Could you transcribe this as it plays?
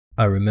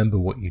I remember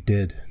what you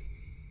did.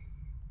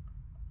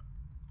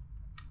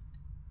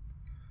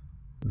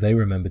 They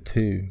remember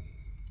too.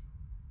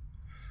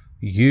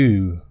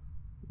 You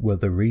were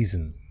the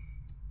reason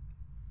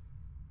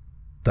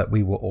that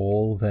we were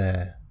all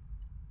there.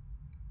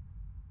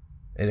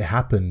 It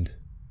happened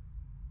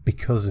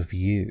because of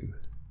you.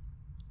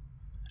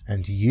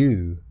 And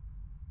you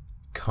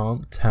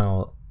can't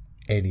tell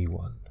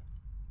anyone.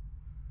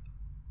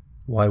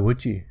 Why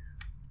would you?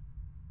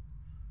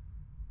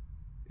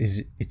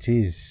 It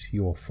is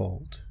your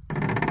fault.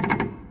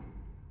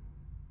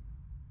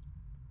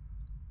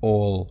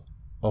 All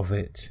of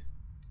it.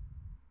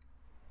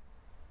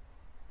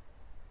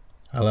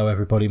 Hello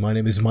everybody, my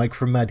name is Mike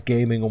from m.a.d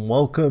Gaming and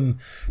welcome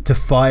to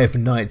Five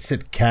Nights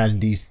at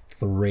Candy's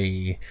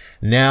 3.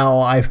 Now,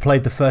 I've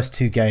played the first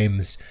two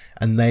games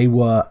and they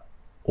were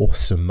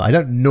awesome. I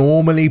don't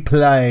normally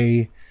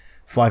play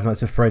Five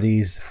Nights at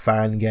Freddy's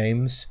fan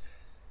games,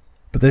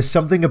 but there's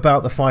something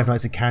about the Five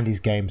Nights at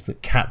Candy's games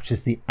that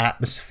captures the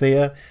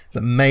atmosphere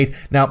that made...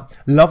 Now,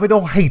 love it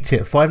or hate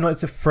it, Five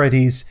Nights at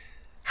Freddy's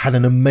had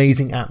an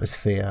amazing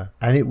atmosphere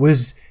and it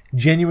was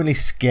genuinely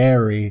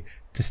scary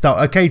to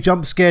start. Okay,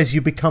 jump scares,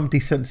 you become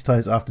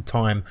desensitized after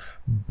time,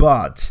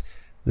 but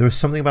there was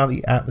something about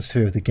the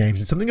atmosphere of the games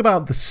and something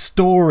about the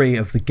story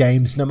of the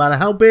games, no matter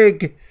how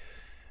big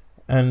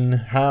and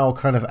how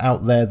kind of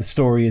out there the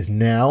story is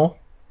now.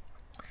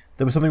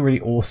 There was something really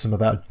awesome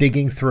about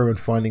digging through and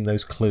finding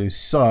those clues.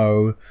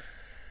 So,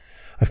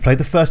 I've played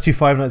the first two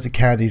Five Nights at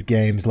Candy's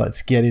games.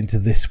 Let's get into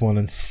this one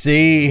and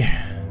see if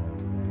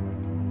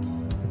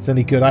it's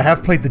any good. I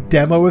have played the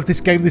demo of this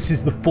game. This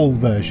is the full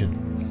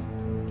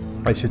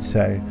version, I should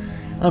say.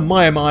 And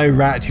my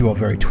rat, you are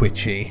very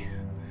twitchy.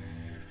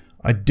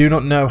 I do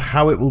not know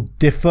how it will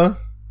differ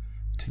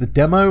to the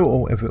demo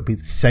or if it will be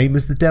the same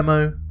as the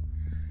demo.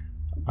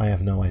 I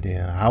have no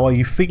idea. How are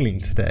you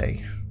feeling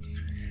today?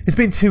 It's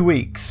been 2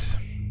 weeks.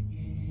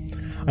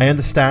 I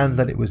understand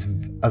that it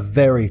was a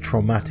very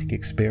traumatic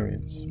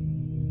experience.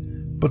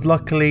 But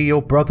luckily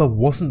your brother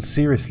wasn't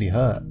seriously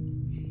hurt.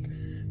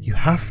 You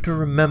have to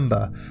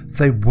remember,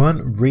 they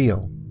weren't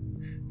real.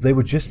 They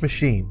were just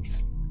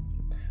machines.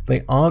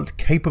 They aren't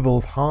capable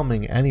of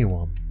harming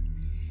anyone.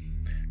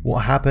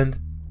 What happened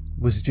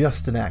was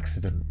just an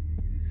accident.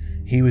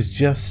 He was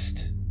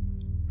just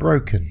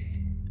broken.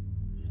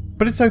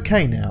 But it's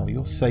okay now,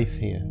 you're safe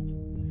here.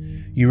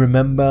 You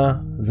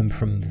remember them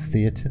from the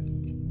theatre?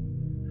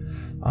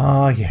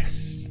 Ah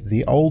yes,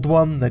 the old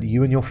one that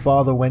you and your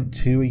father went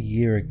to a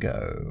year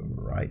ago,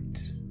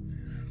 right?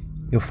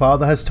 Your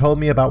father has told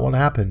me about what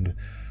happened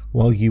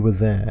while you were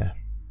there.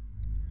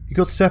 You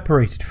got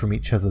separated from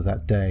each other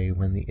that day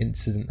when the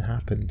incident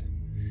happened.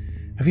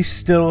 Have you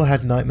still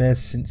had nightmares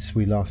since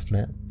we last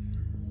met?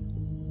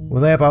 Were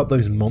they about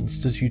those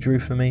monsters you drew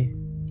for me?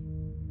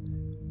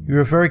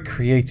 You're a very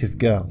creative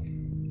girl,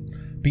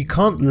 but you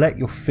can't let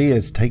your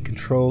fears take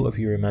control of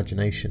your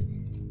imagination.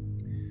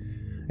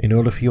 In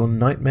order for your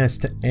nightmares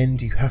to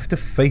end, you have to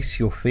face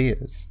your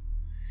fears.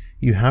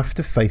 You have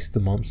to face the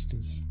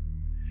monsters.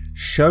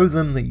 Show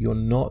them that you're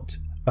not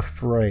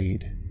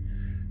afraid.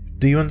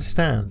 Do you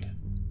understand?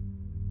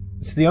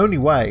 It's the only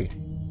way.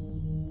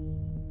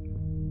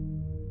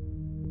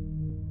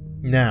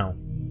 Now,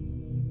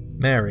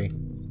 Mary,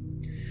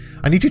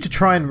 I need you to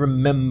try and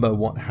remember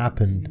what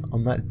happened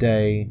on that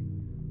day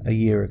a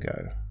year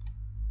ago.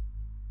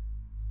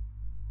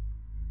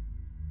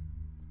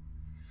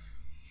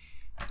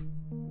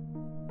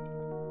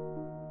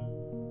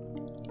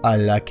 I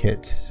like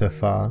it so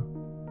far.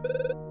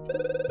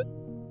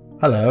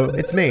 Hello,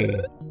 it's me.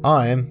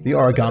 I'm the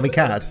origami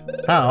cat.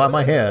 How am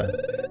I here?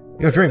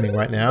 You're dreaming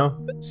right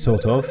now,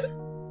 sort of.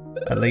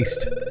 At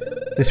least,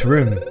 this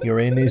room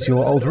you're in is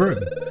your old room,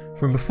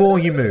 from before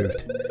you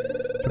moved.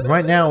 But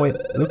right now it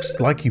looks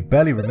like you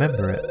barely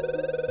remember it.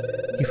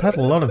 You've had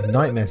a lot of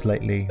nightmares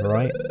lately,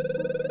 right?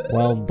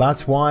 Well,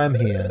 that's why I'm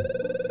here.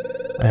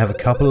 I have a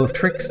couple of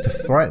tricks to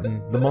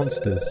frighten the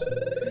monsters.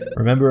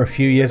 Remember a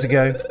few years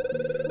ago?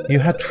 You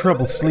had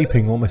trouble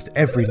sleeping almost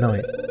every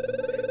night.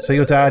 So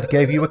your dad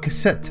gave you a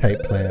cassette tape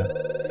player,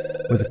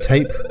 with a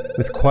tape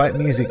with quiet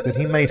music that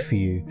he made for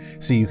you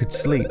so you could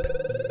sleep.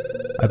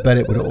 I bet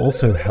it would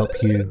also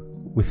help you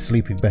with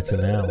sleeping better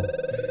now.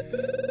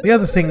 The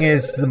other thing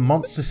is, the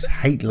monsters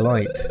hate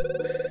light.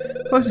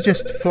 I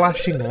suggest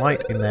flashing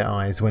light in their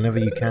eyes whenever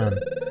you can,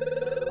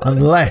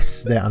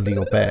 unless they're under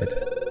your bed.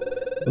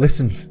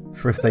 Listen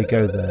for if they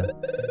go there.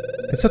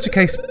 In such a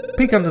case,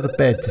 peek under the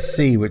bed to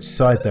see which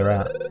side they're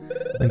at,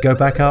 then go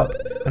back up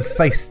and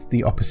face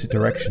the opposite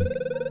direction.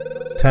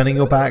 Turning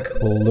your back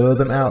will lure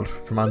them out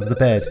from under the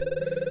bed.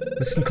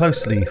 Listen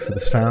closely for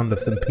the sound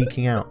of them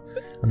peeking out,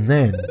 and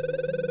then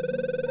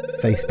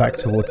face back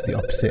towards the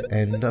opposite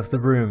end of the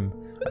room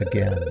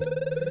again,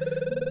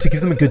 to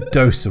give them a good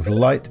dose of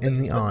light in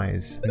the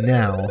eyes.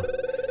 Now,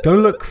 go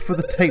look for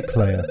the tape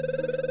player.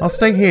 I'll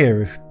stay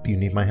here if you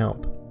need my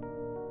help.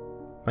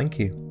 Thank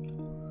you.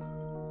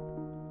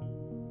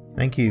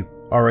 Thank you,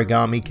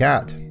 origami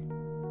cat.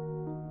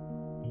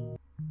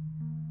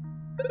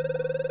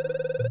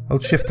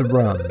 Hold shift to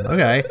run.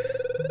 Okay.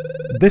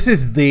 This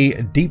is the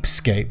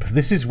deepscape.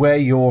 This is where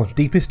your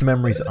deepest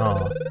memories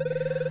are.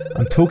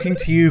 I'm talking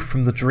to you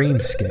from the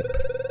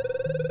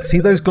dreamscape. See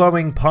those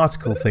glowing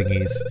particle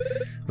thingies?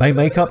 They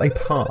make up a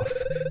path.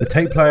 The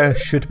tape player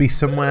should be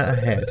somewhere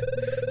ahead.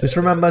 Just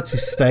remember to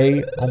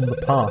stay on the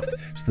path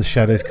so the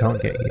shadows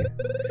can't get you.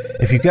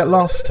 If you get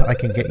lost, I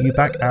can get you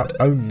back out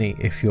only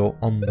if you're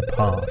on the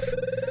path.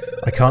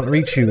 I can't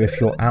reach you if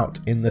you're out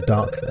in the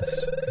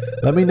darkness.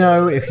 Let me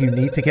know if you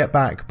need to get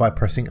back by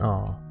pressing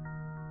R.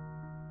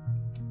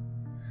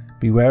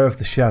 Beware of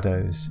the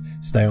shadows.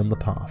 Stay on the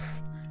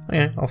path.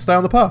 Okay, I'll stay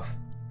on the path.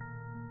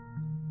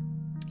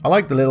 I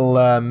like the little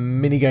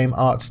minigame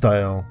art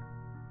style.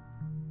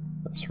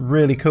 That's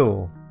really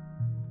cool.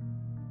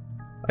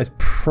 It's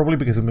probably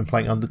because I've been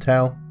playing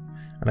Undertale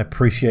and I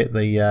appreciate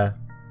the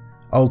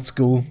old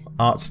school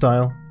art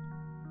style.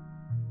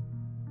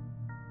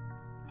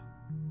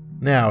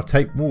 Now,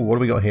 tape. Ooh, what do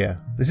we got here?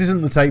 This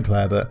isn't the tape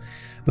player, but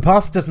the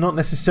path does not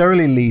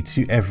necessarily lead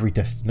to every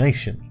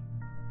destination.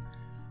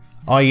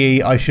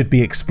 I.e., I should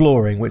be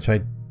exploring, which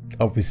I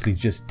obviously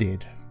just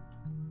did.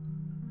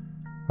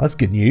 That's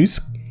good news.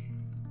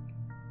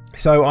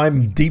 So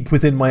I'm deep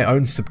within my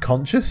own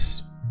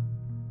subconscious?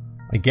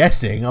 I'm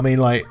guessing. I mean,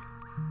 like...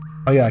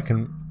 Oh yeah, I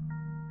can...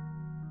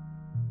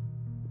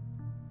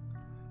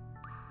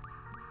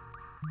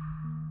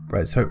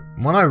 Right, so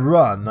when I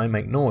run, I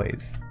make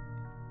noise.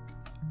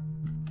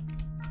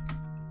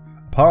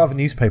 Part of a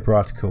newspaper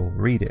article.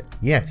 Read it.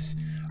 Yes.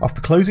 After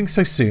closing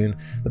so soon,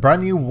 the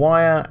brand new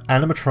wire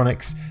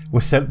animatronics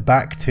were sent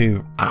back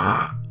to...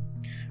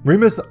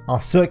 Rumours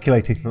are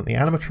circulating that the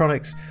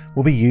animatronics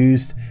will be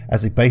used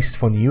as a base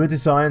for newer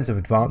designs of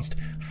advanced,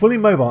 fully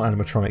mobile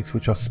animatronics,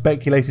 which are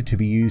speculated to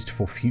be used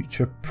for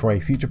a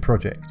future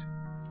project.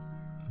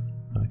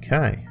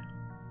 Okay.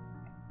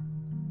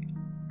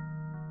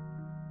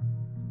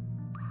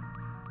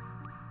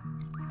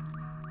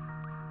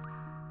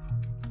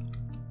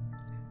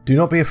 Do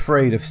not be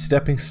afraid of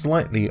stepping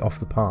slightly off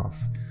the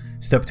path.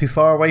 Step too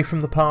far away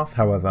from the path,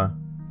 however,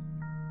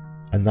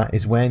 and that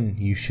is when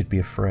you should be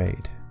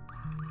afraid.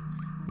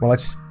 Well, I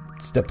just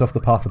stepped off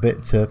the path a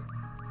bit to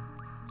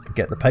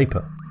get the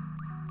paper.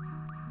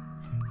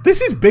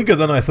 This is bigger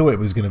than I thought it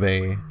was going to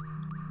be.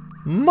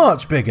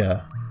 Much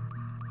bigger.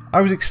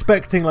 I was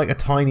expecting like a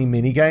tiny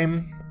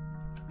minigame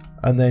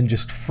and then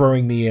just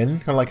throwing me in,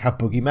 kind of like how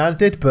Boogeyman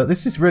did, but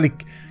this is really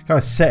kind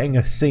of setting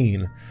a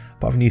scene.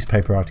 Part of a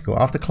newspaper article.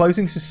 After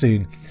closing so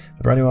soon,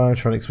 the brand new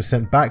animatronics were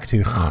sent back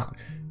to...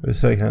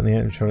 So the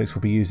animatronics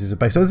will be used as a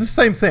base. So it's the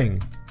same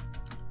thing.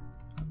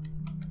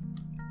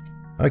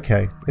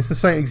 Okay, it's the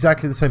same,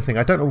 exactly the same thing.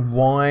 I don't know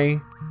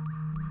why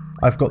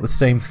I've got the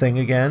same thing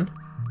again.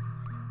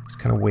 It's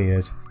kind of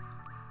weird.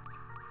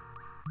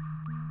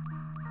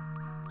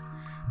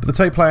 But the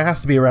tape player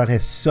has to be around here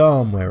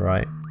somewhere,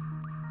 right?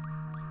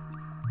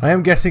 I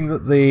am guessing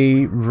that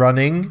the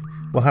running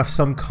will have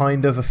some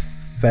kind of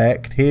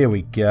effect. Here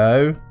we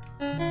go.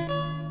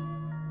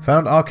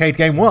 Found arcade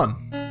game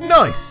 1.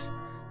 Nice!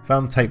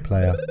 Found tape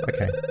player.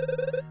 Okay.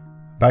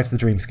 Back to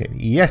the dreamscape.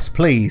 Yes,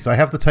 please. I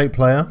have the tape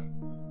player.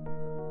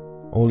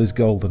 All is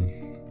golden.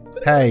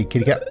 Hey,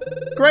 kitty cat.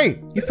 Great!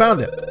 You found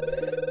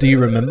it. Do you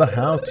remember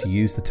how to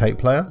use the tape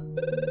player?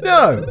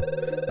 No!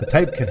 The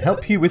tape can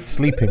help you with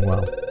sleeping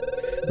well,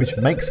 which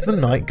makes the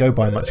night go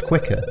by much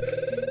quicker.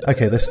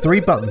 Okay, there's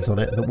 3 buttons on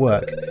it that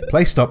work.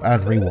 Play, stop,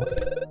 and rewind.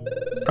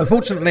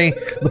 Unfortunately,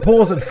 the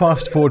pause and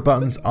fast forward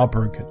buttons are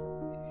broken.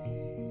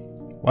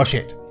 Well,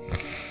 shit.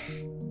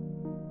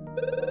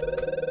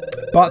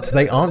 But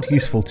they aren't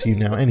useful to you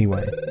now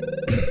anyway.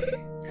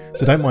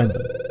 So don't mind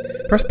them.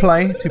 Press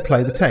play to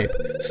play the tape.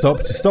 Stop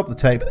to stop the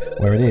tape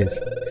where it is.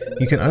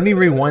 You can only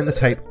rewind the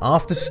tape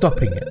after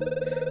stopping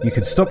it. You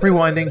can stop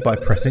rewinding by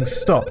pressing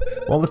stop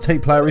while the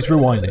tape player is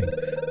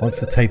rewinding. Once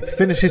the tape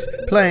finishes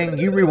playing,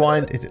 you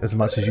rewind it as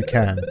much as you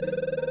can.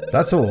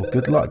 That's all.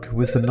 Good luck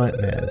with the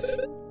nightmares.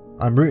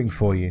 I'm rooting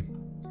for you.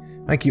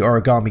 Thank you,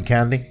 Origami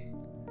Candy.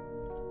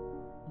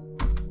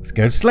 Let's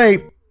go to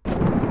sleep.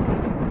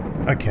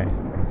 Okay.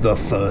 The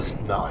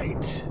first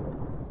night.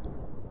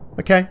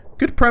 Okay,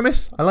 good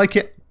premise. I like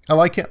it. I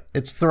like it.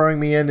 It's throwing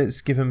me in.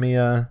 It's giving me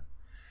a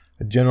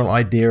general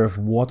idea of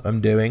what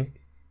I'm doing.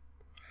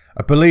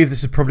 I believe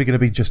this is probably going to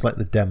be just like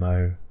the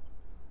demo.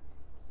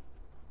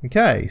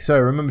 Okay, so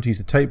remember to use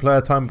the tape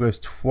player. Time goes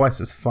twice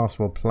as fast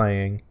while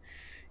playing.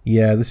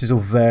 Yeah, this is all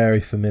very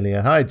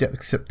familiar. Hi,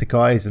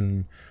 Jacksepticeyes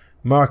and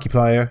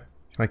Markiplier.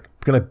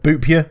 Can I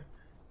boop you,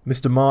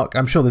 Mr. Mark?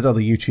 I'm sure there's other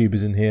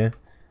YouTubers in here.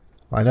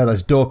 I know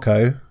that's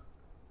Dorco.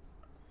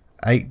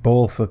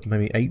 8-ball for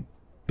maybe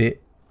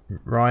 8-bit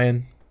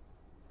Ryan.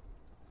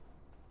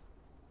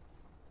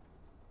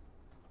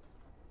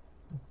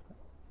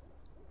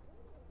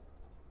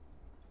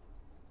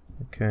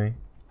 Okay.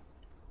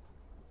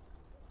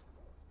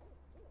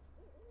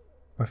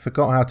 I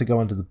forgot how to go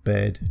under the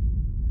bed.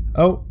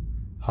 Oh!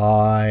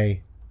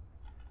 Hi.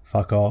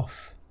 Fuck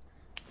off.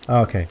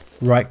 Okay.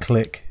 Right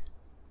click.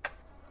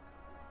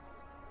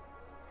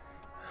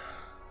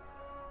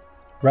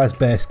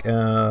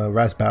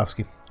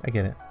 Razbowski. I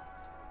get it.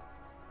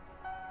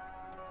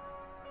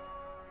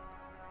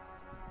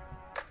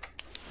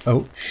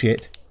 Oh,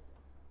 shit.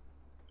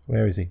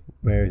 Where is he?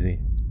 Where is he?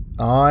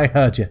 I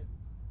heard you.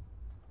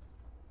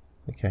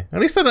 Okay.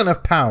 At least I don't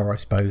have power, I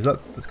suppose.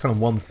 That's kind of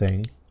one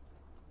thing.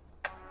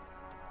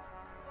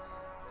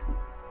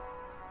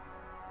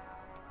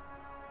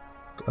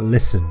 Gotta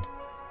listen.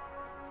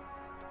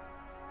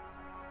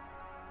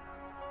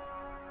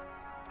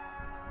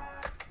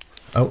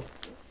 Oh.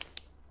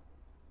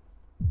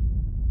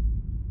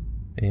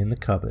 In the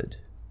cupboard.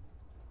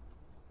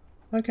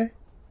 Okay.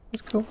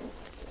 That's cool.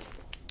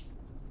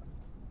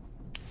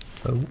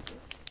 Oh.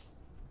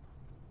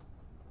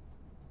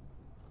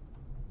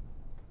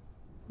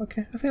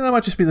 Okay, I think that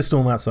might just be the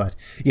storm outside.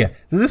 Yeah,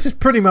 this is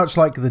pretty much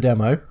like the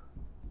demo.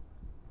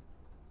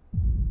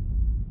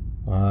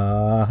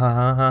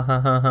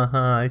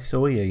 I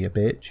saw you, you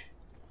bitch.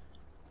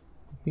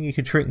 You think you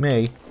could trick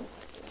me?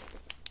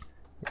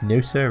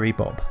 No sirree,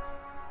 Bob.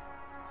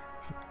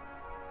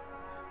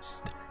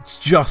 It's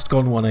just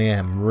gone 1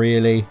 AM,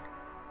 really?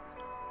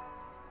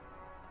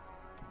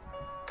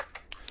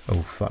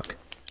 Oh, fuck.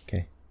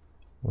 Okay,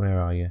 where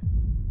are you?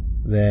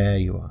 There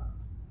you are.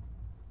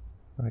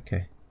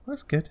 Okay.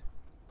 That's good.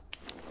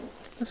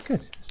 That's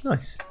good. It's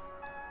nice.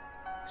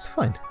 It's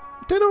fine.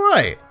 You're doing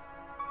alright.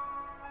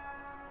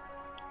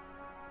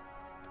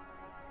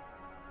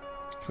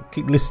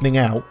 Keep listening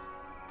out.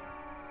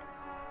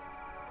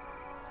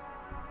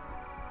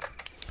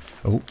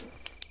 Oh.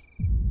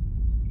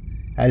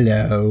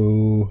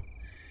 Hello.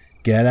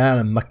 Get out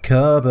of my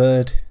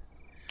cupboard.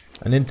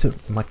 And into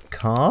my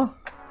car?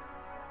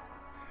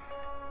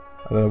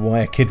 I don't know why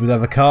a kid would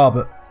have a car,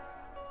 but...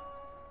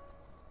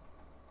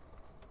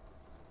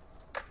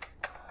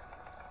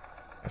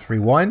 Let's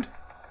rewind.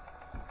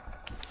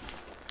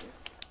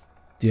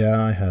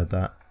 Yeah, I heard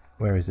that.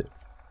 Where is it?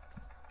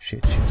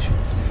 Shit, shit, shit.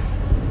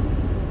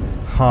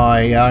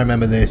 Hi, I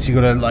remember this. You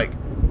gotta, like,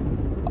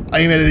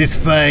 aim it at his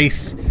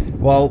face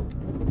while,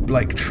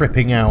 like,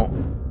 tripping out.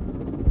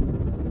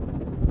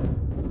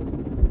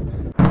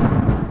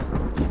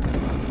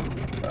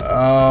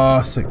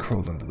 Oh, so it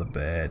crawled under the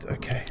bed.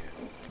 Okay.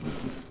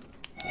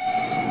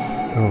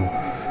 Oh,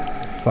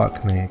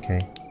 fuck me.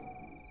 Okay.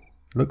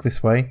 Look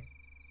this way.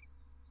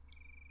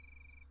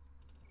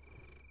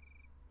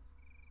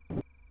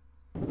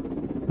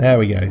 There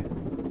we go.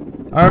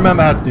 I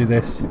remember how to do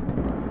this.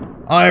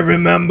 I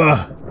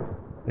remember!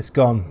 It's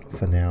gone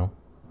for now.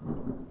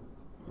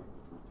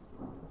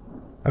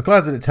 I'm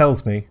glad that it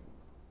tells me.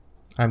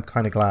 I'm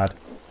kind of glad.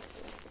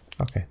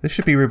 Okay, this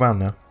should be rewound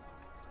now.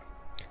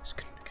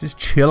 Just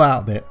chill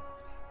out a bit.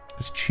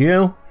 Just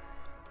chill.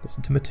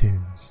 Listen to my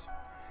tunes.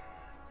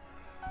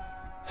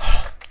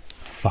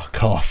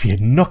 Fuck off, you're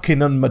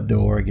knocking on my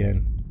door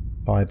again.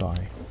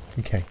 Bye-bye.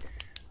 Okay.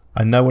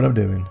 I know what I'm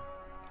doing.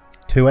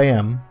 2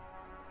 AM.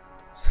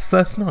 It's the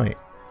first night.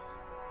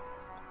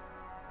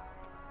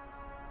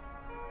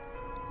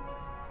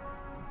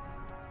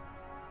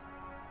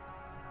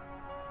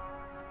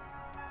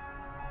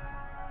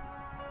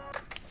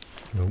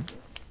 Nope.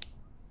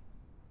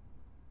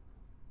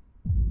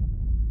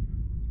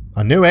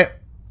 I knew it.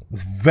 It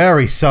was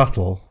very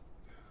subtle.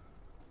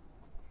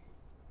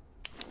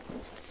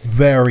 It's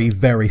very,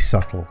 very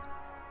subtle.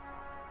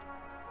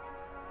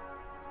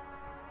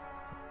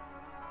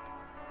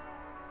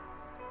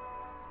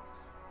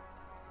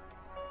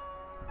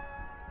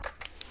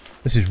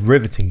 This is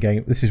riveting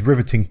game. This is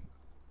riveting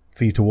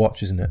for you to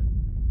watch, isn't it?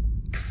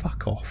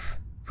 Fuck off.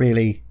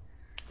 Really?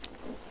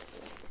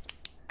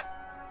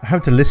 I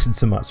have to listen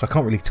so much, so I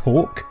can't really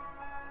talk.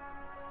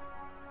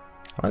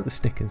 I like the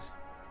stickers.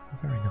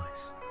 They're very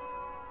nice.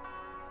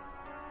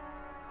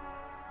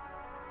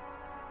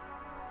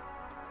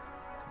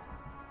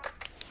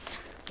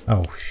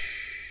 Oh,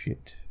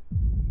 shit.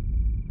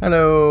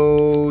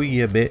 Hello,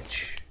 you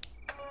bitch.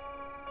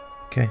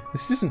 Okay,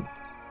 this isn't,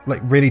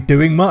 like, really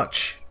doing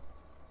much.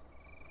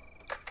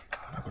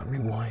 I've got to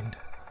rewind.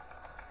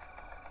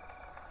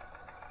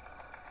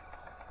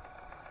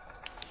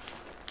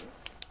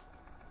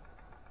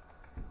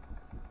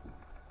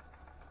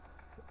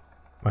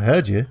 I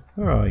heard you.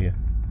 Where are you?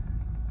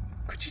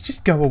 Could you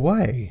just go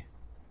away?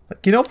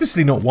 Like, you're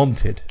obviously not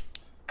wanted.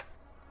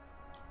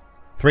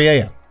 3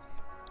 AM.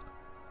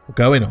 We're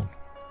going on.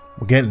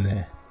 We're getting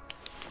there.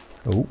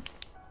 Oh.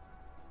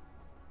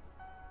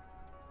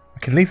 I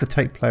can leave the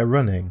tape player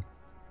running.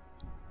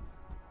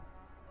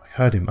 I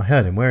heard him. I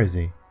heard him. Where is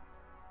he?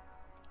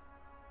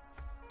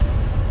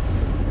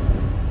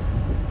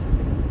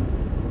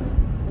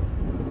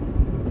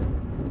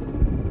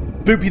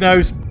 Boop your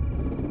nose.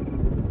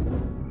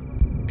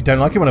 You don't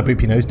like it when I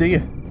boop your nose, do you?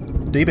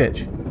 Do you,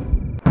 bitch?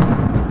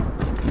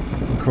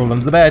 You crawl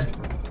under the bed.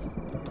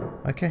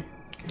 Okay.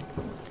 Okay.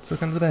 Let's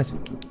look under the bed.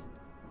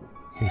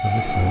 Okay, he's on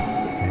this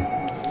side.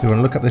 Okay. So we want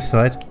to look up this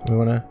side. We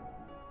want to...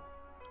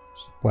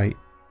 Just wait.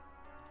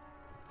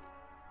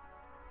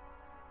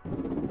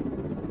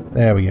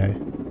 There we go.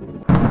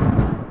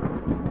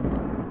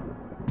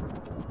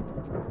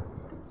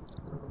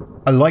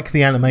 I like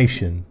the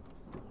animation.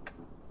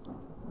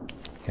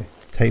 Okay.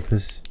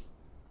 Tapers.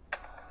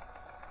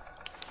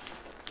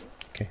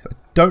 Okay, so I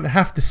don't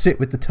have to sit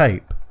with the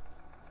tape.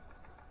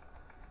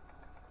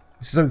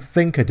 just don't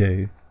think I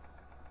do.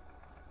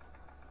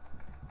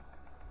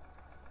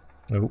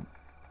 Oh.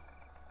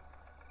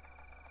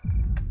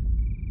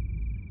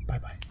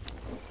 Bye-bye.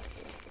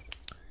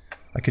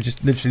 I could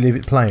just literally leave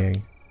it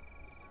playing.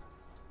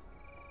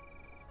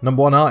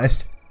 #1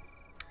 artist.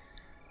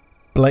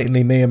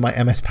 Blatantly me and my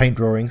MS Paint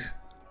drawings.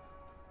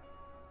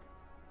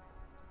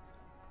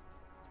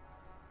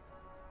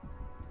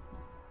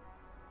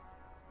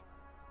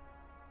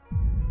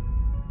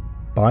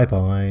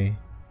 Bye-bye.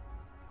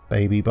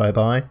 Baby,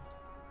 bye-bye.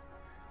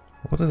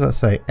 What does that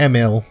say?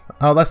 Emil.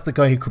 Oh, that's the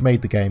guy who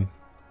made the game.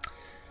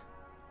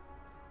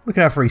 Look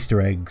out for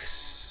Easter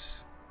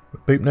eggs.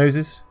 Boop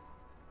noses.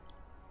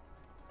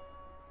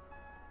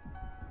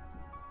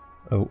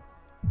 Oh.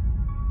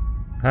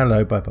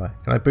 Hello, bye-bye.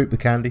 Can I boop the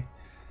candy?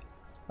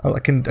 Oh, I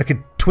can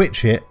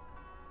twitch it.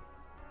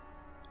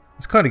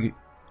 It's kind of...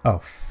 Oh,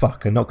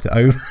 fuck. I knocked it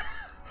over.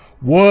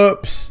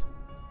 Whoops.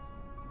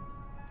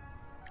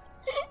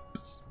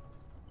 Oops.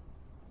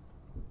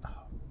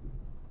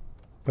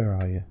 Where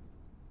are you?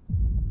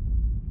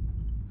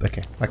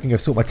 Okay, I can go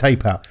sort my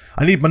tape out.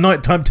 I need my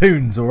nighttime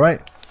tunes,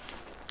 alright?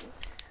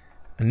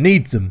 I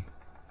need them.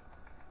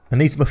 I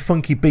need my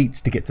funky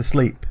beats to get to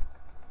sleep.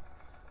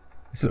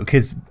 This little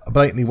kid's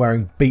blatantly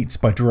wearing Beats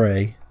by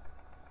Dre.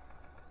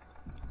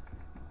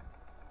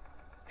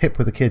 Hip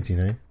with the kids, you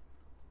know.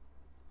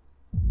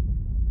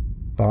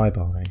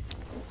 Bye-bye.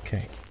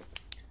 Okay.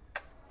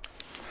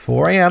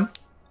 4 AM.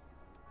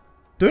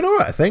 Doing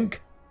alright, I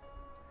think.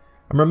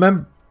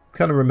 I'm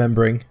kind of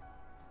remembering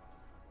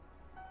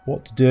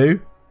what to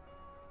do.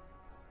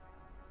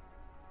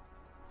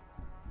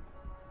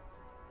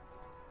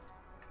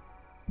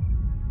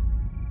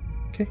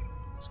 Okay,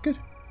 it's good.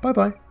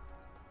 Bye-bye.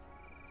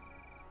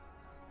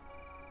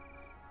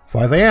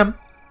 5 AM.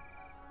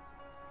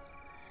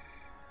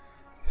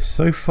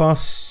 So far,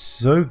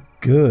 so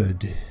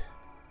good.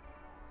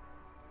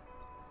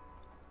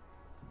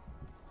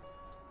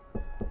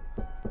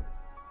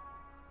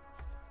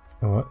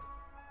 Alright.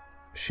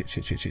 Shit.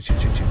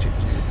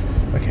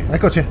 Okay, I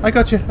got you,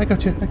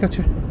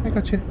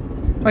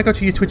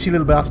 you twitchy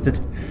little bastard.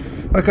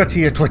 I got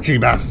you twitchy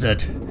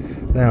bastard.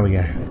 There we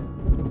go.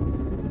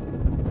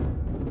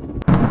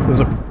 There was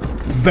a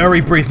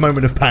very brief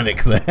moment of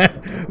panic there.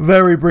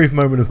 Very brief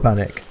moment of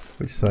panic.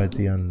 Which side's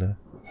he under?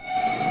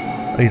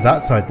 Oh, he's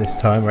that side this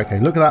time. Okay,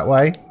 look that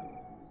way.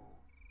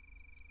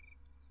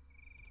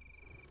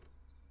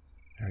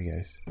 There he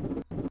goes.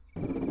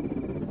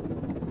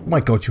 My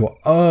God, you are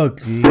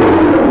ugly.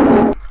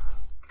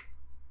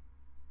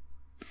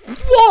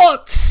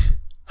 What?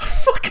 I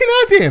fucking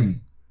had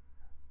him.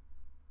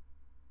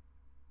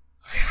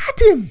 I had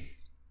him.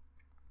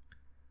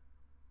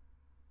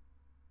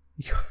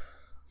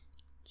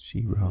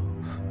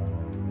 Giraffe.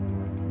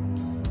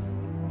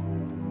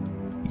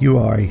 You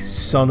are a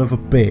son of a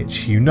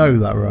bitch. You know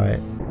that, right?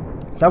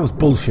 That was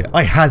bullshit.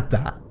 I had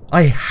that.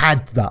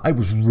 I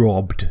was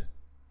robbed.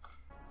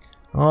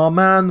 Oh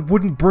man,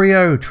 wooden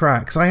Brio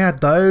tracks. I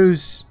had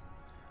those.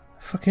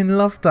 I fucking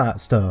loved that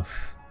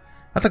stuff.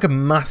 I had like a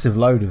massive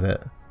load of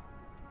it.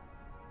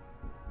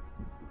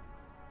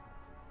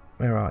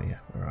 Where are you?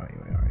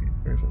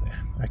 You're over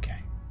there.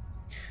 Okay.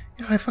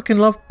 Yeah, I fucking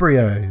loved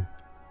Brio. It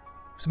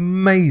was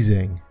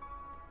amazing.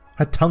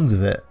 I had tons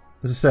of it.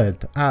 As I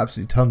said,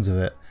 absolutely tons of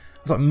it.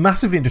 I was like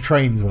massively into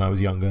trains when I was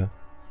younger.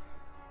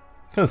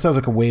 Kind of sounds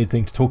like a weird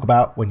thing to talk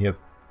about when you're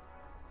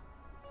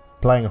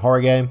playing a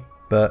horror game,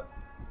 but...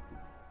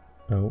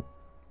 Oh.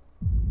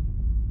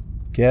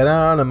 Get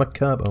out of my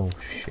cub. Oh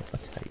shit, my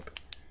tape.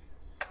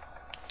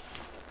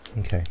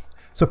 Okay.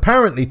 So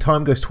apparently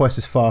time goes twice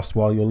as fast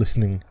while you're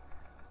listening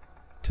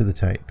to the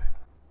tape.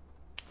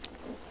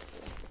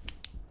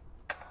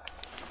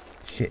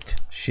 Shit.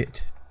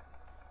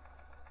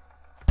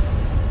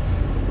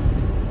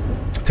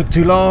 It took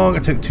too long.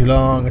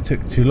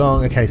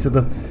 Okay, so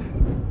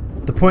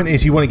the point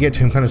is you want to get to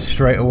him kind of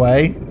straight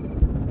away.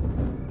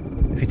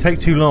 If you take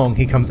too long,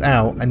 he comes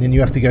out, and then you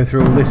have to go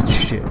through all this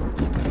shit.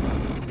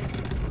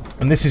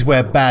 And this is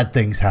where bad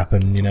things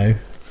happen, you know.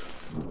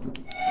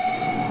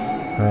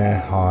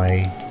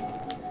 Hi.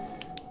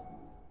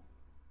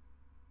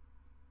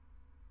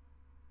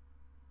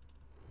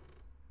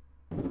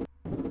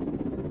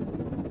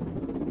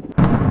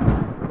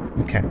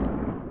 Okay.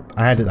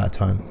 I had it that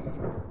time.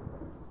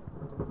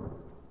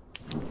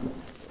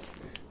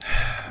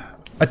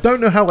 I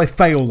don't know how I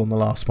failed on the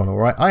last one,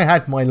 alright? I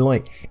had my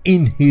light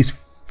in his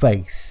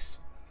face.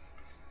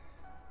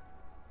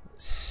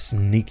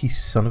 Sneaky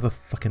son of a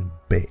fucking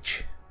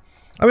bitch.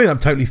 I mean, I'm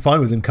totally fine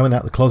with him coming out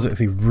of the closet if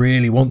he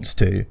really wants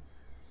to.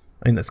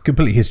 I mean, that's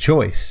completely his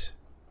choice.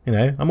 You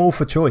know, I'm all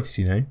for choice,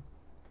 you know.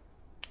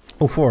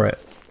 All for it.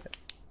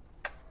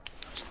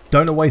 Just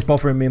don't always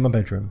bothering me in my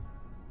bedroom.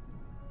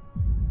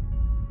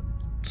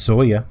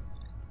 Saw ya.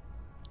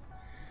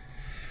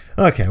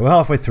 Okay, we're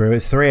halfway through.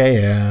 It's 3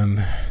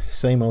 AM.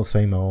 Same old,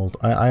 same old.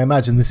 I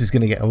imagine this is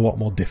going to get a lot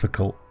more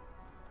difficult.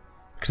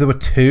 Because there were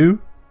two.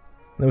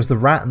 There was the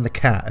rat and the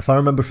cat. If I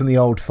remember from the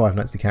old Five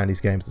Nights at Candy's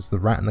games, it's the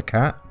rat and the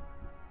cat.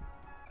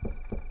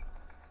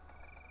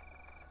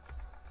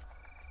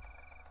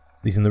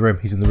 He's in the room.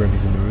 He's in the room.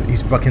 He's in the room.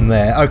 He's fucking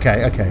there.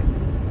 Okay, okay.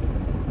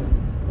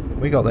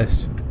 We got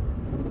this.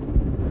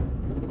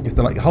 You have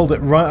to like hold it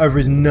right over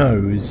his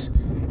nose.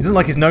 He doesn't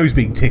like his nose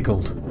being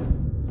tickled.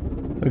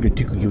 I'm gonna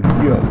tickle your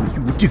nose.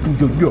 You will tickle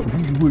your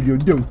nose. You will your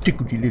nose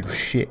tickle, you little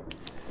shit.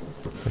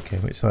 Okay,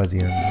 which side's he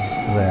on?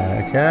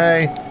 There.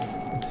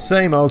 Okay.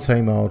 Same old,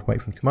 same old.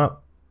 Wait for him to come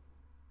up.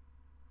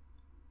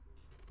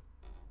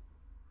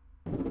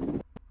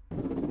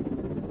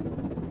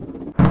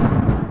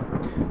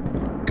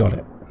 Got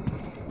it.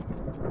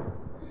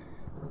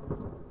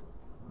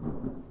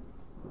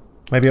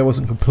 Maybe I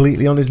wasn't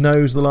completely on his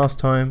nose the last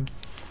time.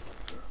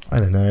 I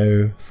don't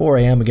know. 4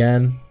 AM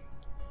again.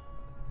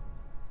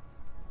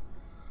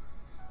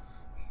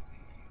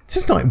 This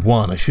is night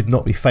 1. I should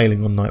not be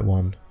failing on night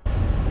 1.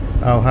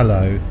 Oh,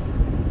 hello.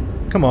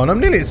 Come on, I'm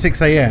nearly at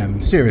 6 AM.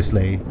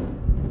 Seriously.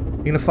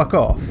 You gonna fuck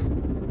off?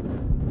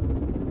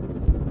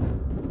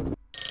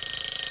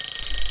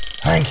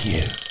 Thank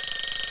you.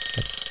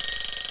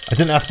 I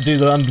didn't have to do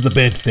the under the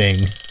bed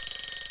thing.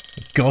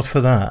 God for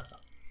that.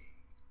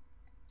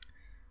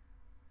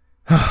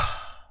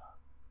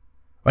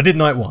 I did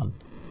night 1.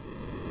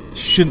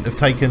 Shouldn't have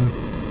taken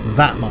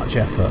that much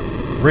effort.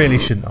 Really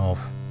shouldn't have.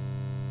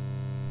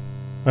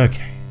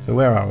 Okay, so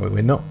where are we?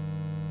 We're not...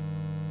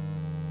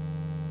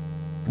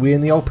 We in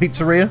the old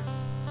pizzeria?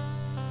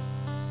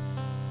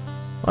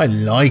 I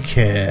like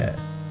it.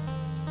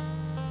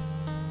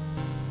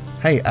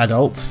 Hey,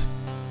 adults.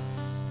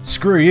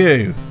 Screw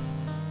you.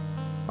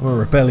 I'm a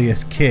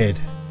rebellious kid.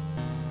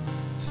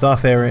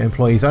 Staff area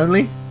employees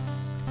only.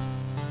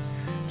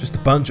 Just a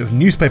bunch of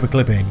newspaper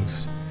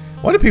clippings.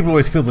 Why do people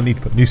always feel the need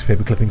to put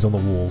newspaper clippings on the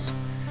walls?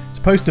 It's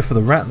a poster for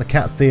the Rat and the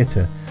Cat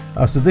Theatre.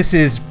 Oh, so this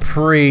is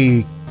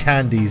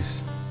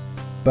pre-Candy's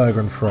Burger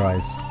and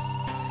Fries.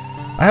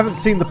 I haven't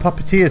seen the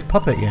Puppeteer's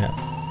puppet yet.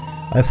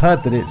 I've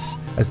heard that it's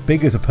as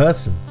big as a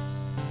person.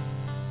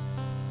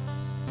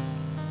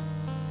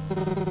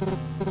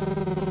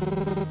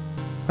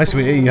 Hi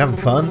sweetie, you having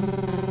fun?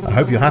 I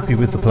hope you're happy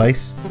with the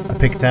place I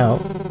picked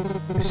out.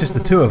 It's just the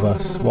 2 of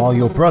us, while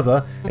your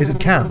brother is at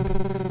camp.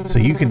 So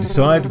you can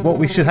decide what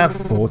we should have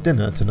for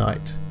dinner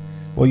tonight.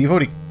 Well, you've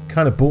already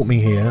kind of brought me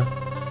here.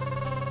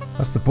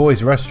 That's the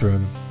boys'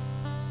 restroom.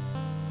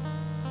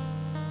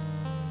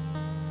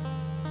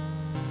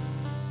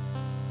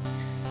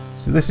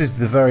 So this is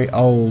the very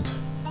old...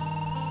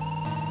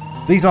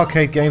 These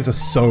arcade games are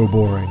so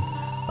boring.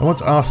 I want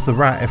to ask the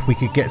Rat if we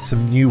could get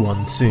some new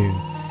ones soon.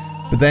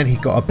 But then he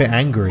got a bit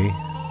angry.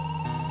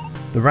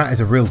 The Rat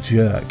is a real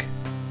jerk.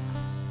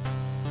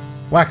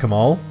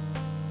 Whack-a-mole.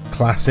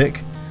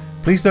 Classic.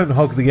 Please don't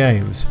hog the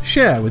games.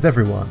 Share with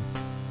everyone.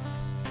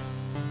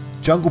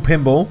 Jungle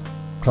Pinball.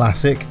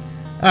 Classic.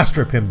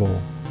 Astro Pinball.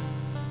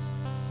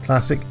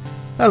 Classic.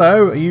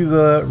 Hello, are you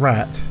the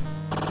Rat?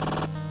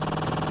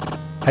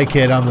 Hey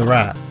kid, I'm the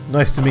Rat.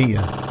 Nice to meet you.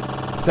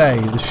 Say,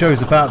 the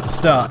show's about to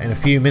start in a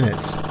few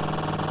minutes.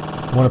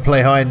 Want to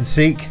play hide and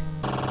seek?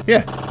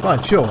 Yeah,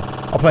 fine, sure.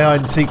 I'll play hide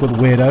and seek with a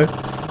weirdo.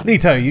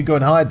 Neato, you go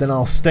and hide, then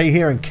I'll stay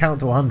here and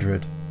count to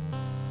 100.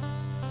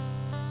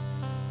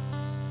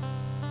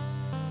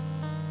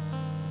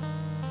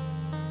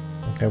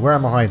 Okay, where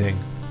am I hiding?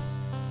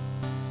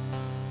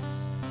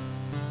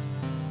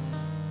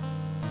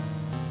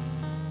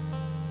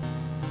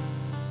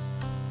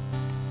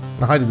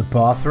 Can I hide in the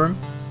bathroom?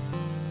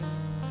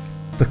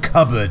 The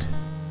cupboard.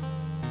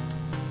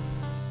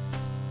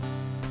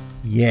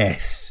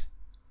 Yes.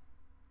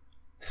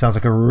 Sounds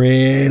like a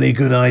really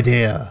good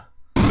idea.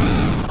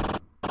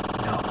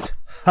 Not.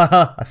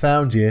 Haha, I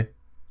found you.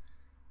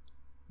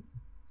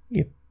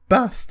 You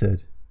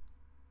bastard.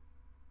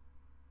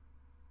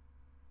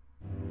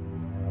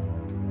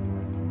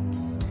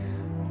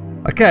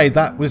 Okay,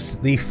 that was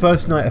the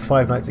first night of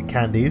Five Nights at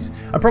Candy's.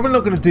 I'm probably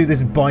not going to do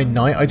this by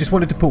night. I just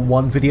wanted to put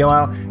one video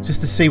out just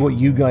to see what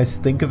you guys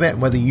think of it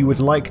and whether you would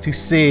like to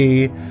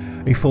see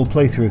a full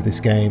playthrough of this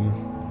game.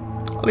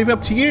 I'll leave it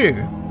up to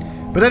you.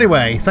 But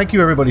anyway, thank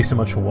you everybody so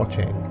much for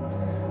watching.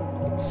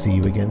 See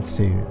you again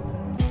soon.